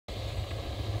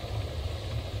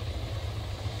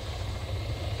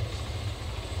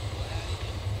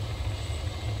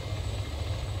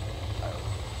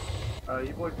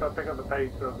You boys gotta pick up the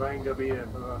pace, so they ain't gonna be here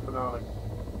for the finale.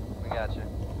 We got you.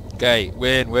 Okay,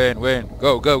 win.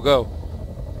 Go.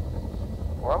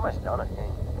 We're almost done, I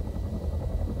think.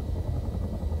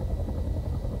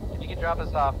 If you can drop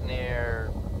us off near,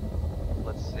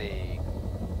 let's see,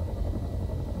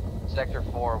 Sector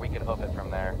 4, we could hoof it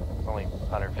from there. It's only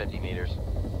 150 meters,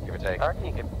 give or take. I reckon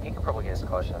you could probably get us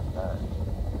closer than that.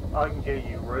 I can get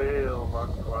you real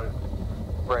much close.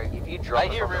 Bro, if you drop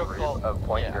us hear on the real roof close. of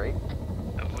Point Yeah. 3,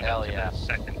 Hell yeah.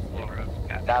 Second floor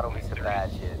of that'll be some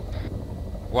bad shit.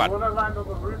 What? You wanna land on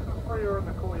the roof of 3 or in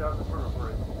the courtyard in front of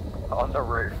 3? On the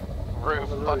roof.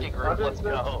 Roof, On the fucking roof. roof, let's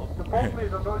go. The problem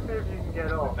is, I'm not sure if you can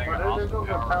get off. I know there's no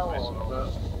rappel on,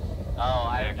 but... Oh,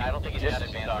 I don't think it's got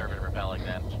advanced urban repelling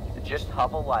then. Just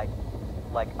hover like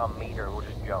a meter, we'll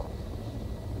just jump.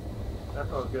 That's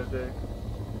what I was gonna do.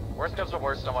 Worst comes to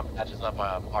worst, someone patches up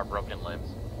our broken limbs.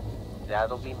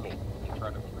 That'll be me.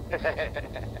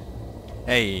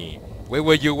 Hey, where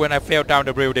were you when I fell down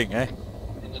the building, eh?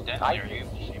 In the den I there, you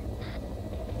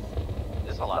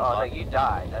This is a lot Oh of no, fun. you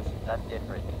died. That's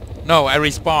different. No, I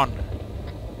respawned.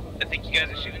 I think you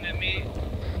guys are shooting at me.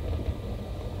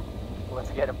 Let's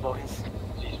get it, boys.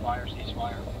 Ceasefire.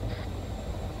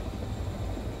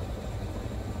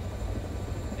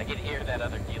 I can hear that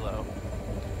other kilo.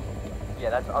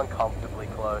 Yeah, that's uncomfortably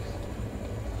close.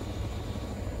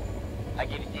 I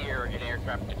can hear an air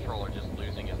traffic controller just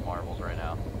losing his marbles right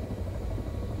now.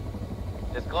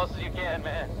 As close as you can,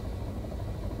 man.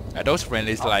 Are those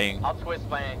friendlies lying? I'll twist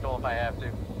my ankle if I have to.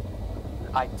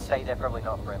 I'd say they're probably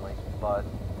not friendly, but...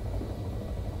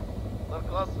 A little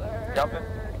closer. Jump it.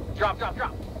 Drop.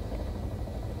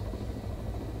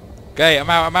 Okay, I'm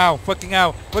out. Fucking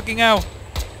out.